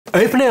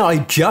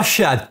OpenAI just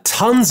shared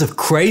tons of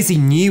crazy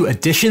new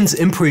additions,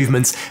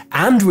 improvements,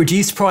 and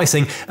reduced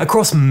pricing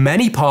across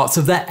many parts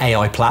of their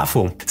AI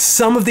platform.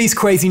 Some of these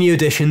crazy new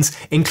additions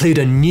include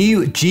a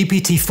new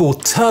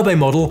GPT-4 Turbo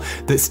model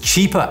that's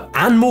cheaper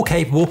and more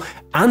capable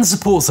and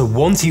supports a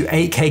 1 to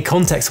 8K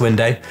context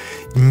window,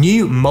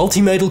 new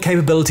multimodal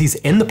capabilities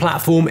in the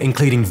platform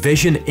including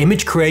vision,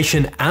 image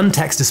creation, and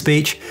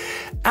text-to-speech,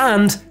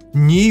 and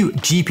new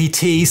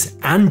GPTs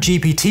and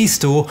GPT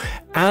Store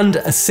and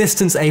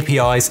assistance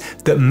APIs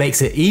that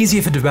makes it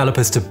easier for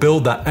developers to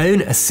build their own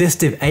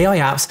assistive AI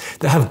apps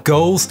that have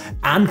goals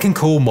and can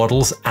call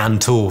models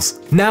and tools.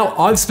 Now,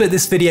 I've split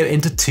this video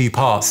into two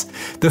parts.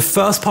 The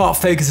first part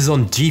focuses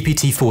on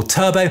GPT-4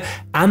 Turbo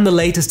and the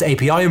latest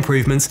API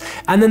improvements,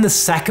 and then the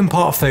second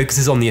part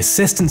focuses on the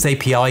assistance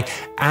API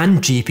and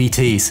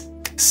GPTs.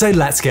 So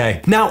let's go.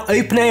 Now,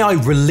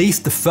 OpenAI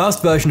released the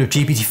first version of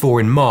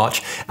GPT-4 in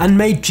March and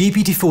made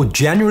GPT-4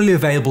 generally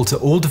available to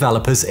all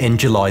developers in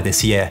July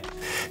this year.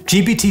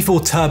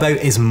 GPT-4 Turbo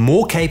is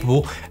more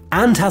capable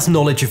and has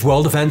knowledge of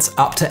world events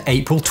up to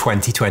April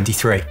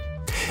 2023.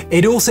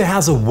 It also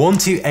has a 1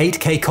 to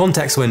 8K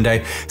context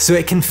window, so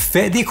it can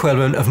fit the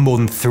equivalent of more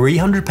than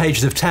 300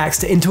 pages of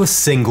text into a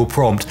single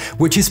prompt,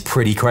 which is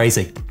pretty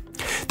crazy.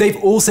 They've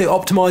also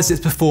optimized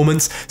its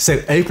performance, so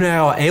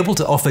OpenAI are able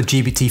to offer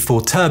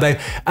GPT-4 Turbo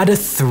at a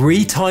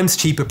 3 times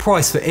cheaper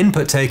price for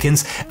input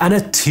tokens and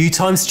a 2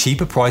 times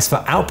cheaper price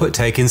for output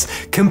tokens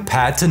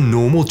compared to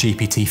normal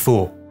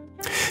GPT-4.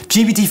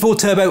 GPT-4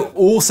 Turbo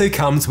also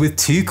comes with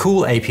two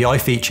cool API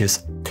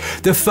features.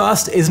 The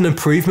first is an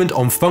improvement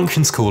on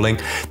functions calling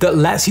that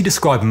lets you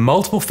describe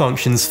multiple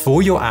functions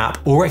for your app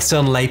or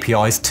external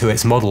APIs to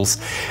its models,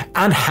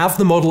 and have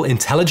the model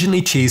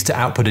intelligently choose to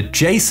output a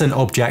JSON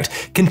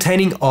object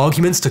containing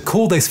arguments to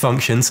call those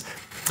functions.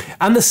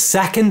 And the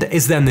second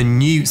is then the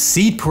new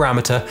seed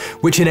parameter,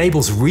 which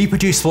enables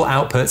reproducible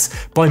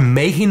outputs by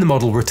making the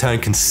model return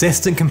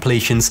consistent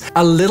completions,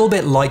 a little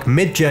bit like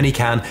Midjourney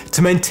can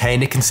to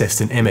maintain a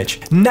consistent image.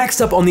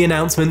 Next up on the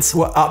announcements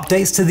were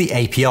updates to the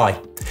API.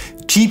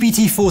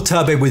 GPT-4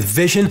 Turbo with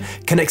Vision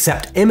can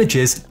accept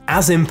images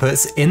as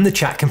inputs in the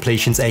chat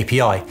completions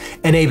API,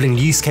 enabling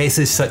use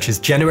cases such as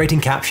generating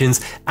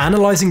captions,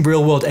 analyzing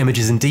real-world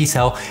images in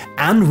detail,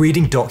 and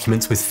reading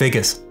documents with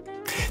figures.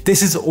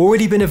 This has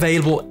already been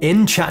available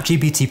in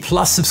ChatGPT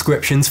Plus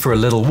subscriptions for a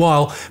little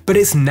while, but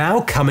it's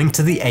now coming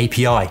to the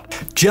API.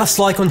 Just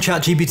like on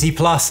ChatGPT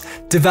Plus,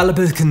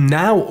 developers can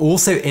now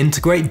also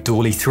integrate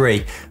DALL-E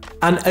 3,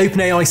 and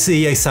OpenAI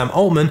CEO Sam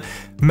Altman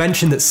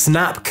mentioned that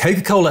Snap,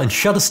 Coca-Cola, and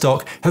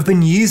Shutterstock have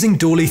been using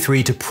DALL-E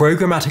 3 to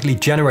programmatically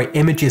generate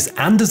images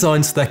and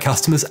designs for their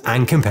customers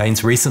and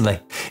campaigns recently.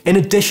 In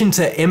addition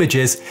to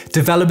images,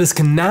 developers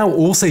can now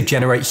also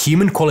generate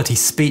human-quality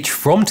speech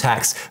from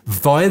text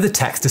via the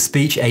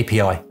text-to-speech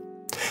API.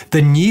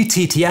 The new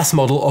TTS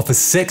model offers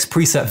 6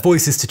 preset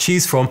voices to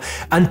choose from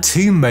and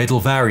 2 modal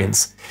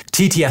variants,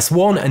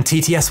 TTS1 and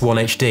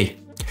TTS1 HD.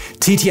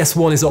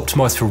 TTS1 is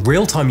optimized for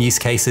real-time use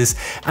cases,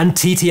 and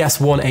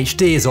TTS1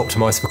 HD is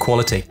optimized for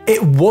quality.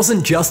 It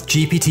wasn't just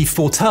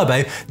GPT-4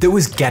 Turbo that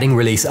was getting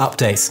release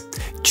updates.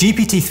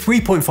 GPT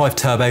 3.5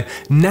 Turbo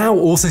now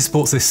also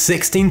supports a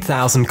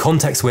 16,000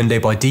 context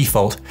window by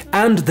default,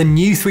 and the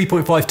new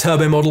 3.5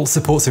 Turbo model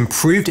supports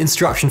improved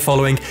instruction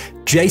following,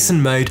 JSON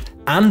mode,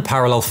 and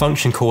parallel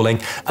function calling,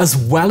 as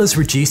well as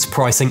reduced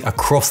pricing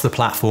across the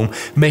platform,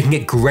 making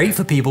it great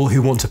for people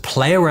who want to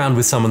play around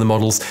with some of the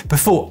models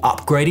before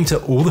upgrading to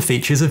all the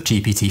features of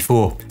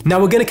GPT-4. Now,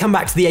 we're going to come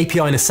back to the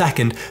API in a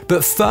second,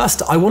 but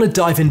first I want to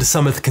dive into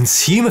some of the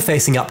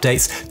consumer-facing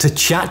updates to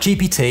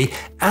ChatGPT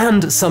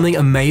and something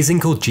amazing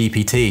called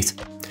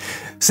GPTs.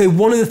 So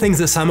one of the things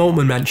that Sam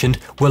Altman mentioned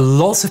were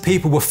lots of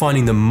people were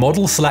finding the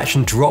model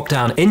selection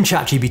dropdown in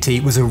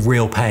ChatGPT was a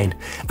real pain.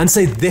 And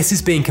so this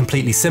is being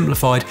completely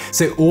simplified,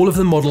 so all of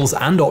the models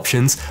and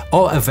options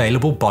are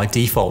available by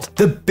default.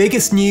 The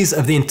biggest news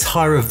of the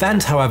entire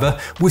event, however,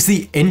 was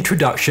the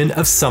introduction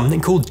of something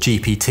called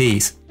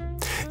GPTs.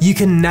 You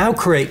can now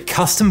create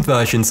custom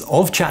versions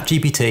of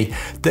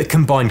ChatGPT that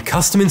combine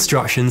custom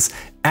instructions,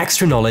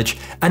 extra knowledge,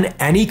 and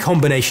any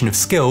combination of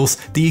skills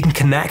that you can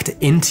connect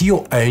into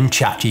your own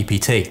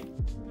ChatGPT.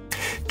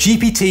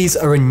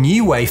 GPTs are a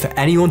new way for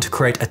anyone to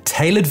create a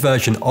tailored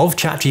version of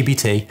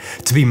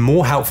ChatGPT to be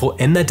more helpful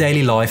in their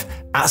daily life,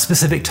 at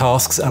specific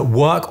tasks at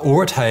work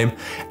or at home,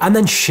 and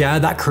then share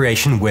that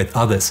creation with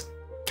others.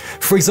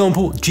 For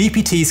example,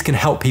 GPTs can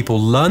help people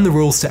learn the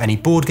rules to any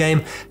board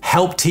game,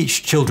 help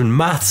teach children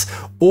maths,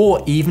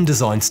 or even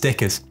design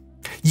stickers.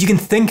 You can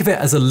think of it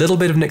as a little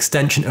bit of an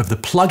extension of the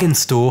plugin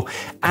store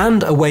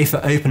and a way for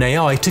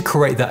OpenAI to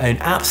create their own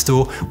app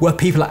store where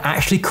people are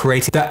actually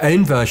creating their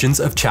own versions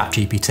of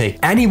ChatGPT.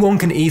 Anyone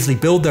can easily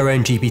build their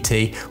own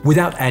GPT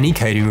without any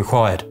coding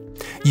required.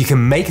 You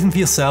can make them for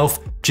yourself,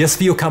 just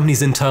for your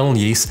company's internal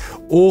use,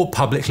 or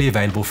publicly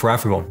available for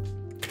everyone.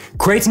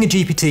 Creating a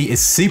GPT is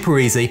super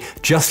easy,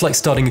 just like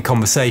starting a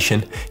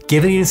conversation,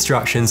 giving it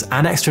instructions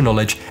and extra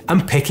knowledge,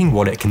 and picking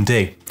what it can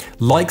do.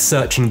 like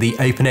searching the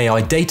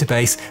OpenAI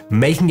database,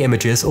 making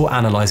images, or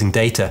analyzing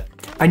data.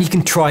 And you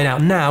can try it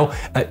out now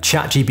at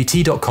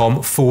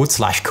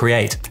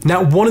chatgpt.com/create.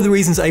 Now, one of the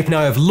reasons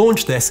OpenAI have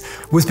launched this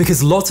was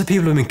because lots of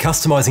people have been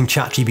customizing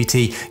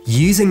ChatGPT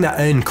using their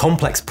own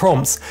complex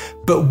prompts,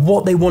 but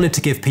what they wanted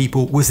to give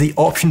people was the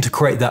option to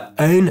create their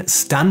own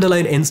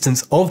standalone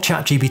instance of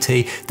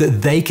ChatGPT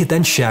that they could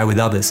then share with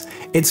others.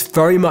 It's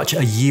very much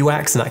a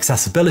UX and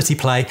accessibility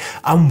play,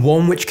 and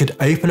one which could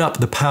open up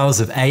the powers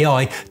of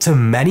AI to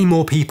many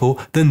more people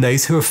than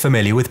those who are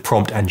familiar with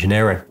prompt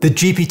engineering. The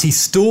GPT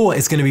store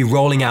is going to be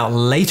rolling out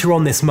later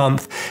on this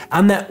month,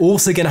 and they're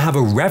also going to have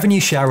a revenue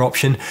share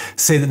option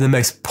so that the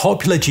most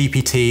popular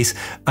GPTs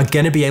are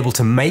going to be able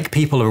to make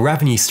people a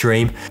revenue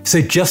stream.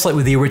 So just like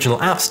with the original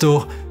App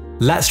Store,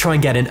 let's try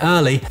and get in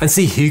early and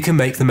see who can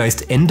make the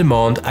most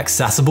in-demand,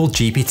 accessible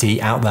GPT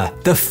out there.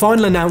 The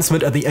final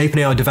announcement at the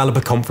OpenAI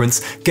Developer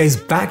Conference goes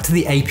back to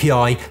the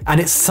API,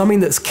 and it's something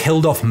that's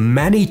killed off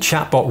many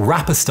chatbot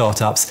wrapper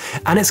startups,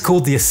 and it's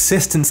called the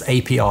Assistance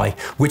API,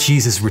 which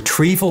uses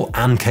retrieval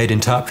and code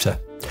interpreter.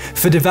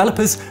 For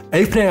developers,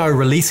 OpenAI are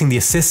releasing the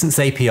Assistance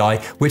API,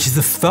 which is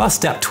the first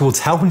step towards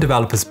helping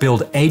developers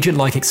build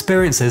agent-like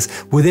experiences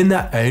within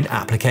their own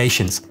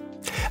applications.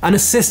 An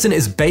assistant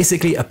is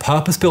basically a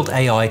purpose-built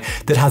AI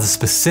that has a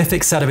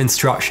specific set of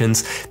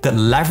instructions that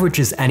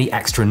leverages any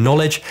extra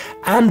knowledge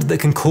and that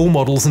can call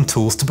models and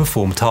tools to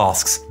perform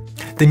tasks.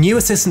 The new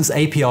Assistance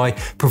API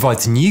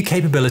provides new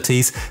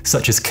capabilities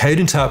such as code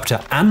interpreter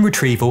and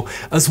retrieval,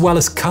 as well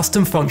as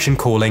custom function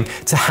calling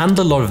to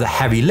handle a lot of the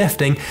heavy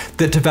lifting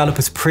that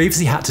developers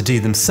previously had to do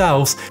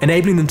themselves,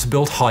 enabling them to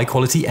build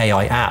high-quality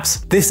AI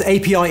apps. This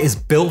API is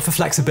built for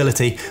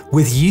flexibility,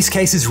 with use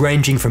cases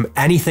ranging from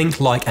anything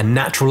like a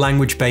natural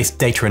language-based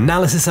data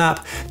analysis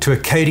app to a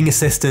coding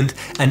assistant,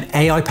 an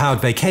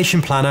AI-powered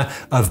vacation planner,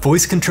 a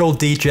voice-controlled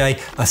DJ,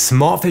 a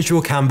smart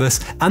visual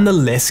canvas, and the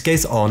list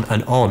goes on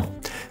and on.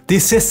 The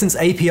Assistance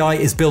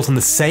API is built on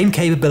the same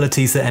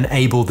capabilities that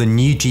enable the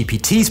new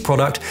GPTs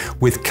product,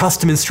 with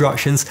custom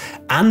instructions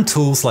and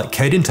tools like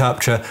code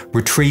interpreter,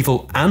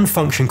 retrieval, and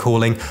function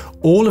calling,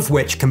 all of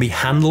which can be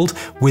handled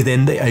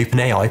within the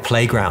OpenAI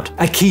playground.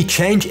 A key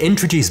change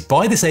introduced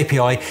by this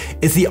API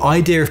is the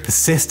idea of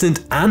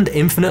persistent and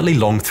infinitely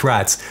long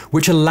threads,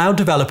 which allow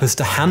developers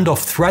to hand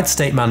off thread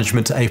state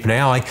management to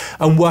OpenAI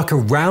and work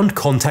around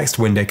context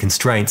window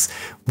constraints.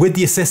 With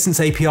the Assistance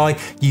API,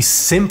 you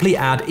simply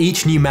add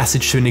each new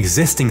message to an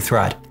existing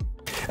thread.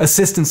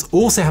 Assistants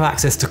also have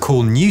access to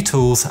call new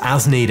tools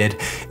as needed,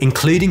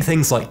 including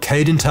things like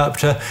Code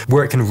Interpreter,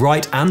 where it can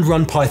write and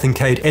run Python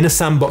code in a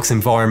sandbox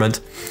environment,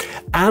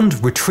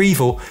 and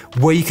Retrieval,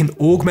 where you can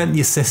augment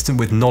the assistant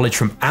with knowledge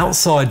from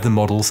outside the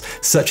models,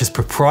 such as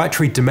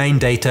proprietary domain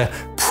data,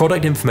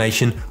 product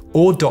information,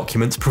 or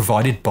documents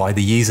provided by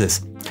the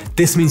users.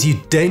 This means you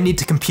don't need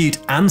to compute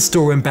and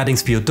store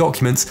embeddings for your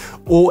documents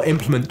or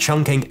implement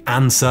chunking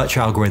and search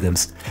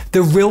algorithms.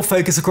 The real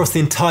focus across the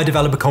entire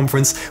developer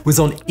conference was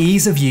on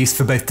ease of use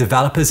for both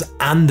developers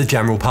and the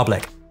general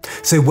public.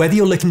 So whether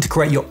you're looking to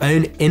create your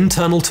own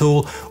internal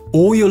tool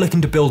or you're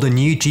looking to build a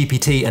new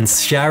GPT and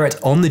share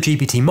it on the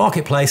GPT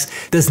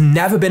marketplace, there's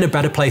never been a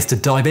better place to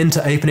dive into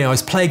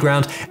OpenAI's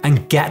playground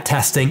and get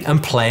testing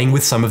and playing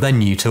with some of their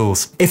new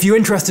tools. If you're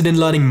interested in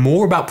learning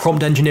more about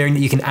prompt engineering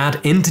that you can add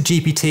into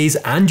GPTs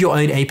and your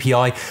own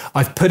API,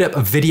 I've put up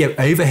a video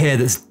over here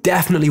that's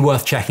definitely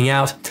worth checking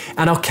out,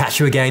 and I'll catch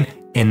you again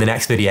in the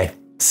next video.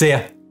 See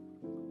ya.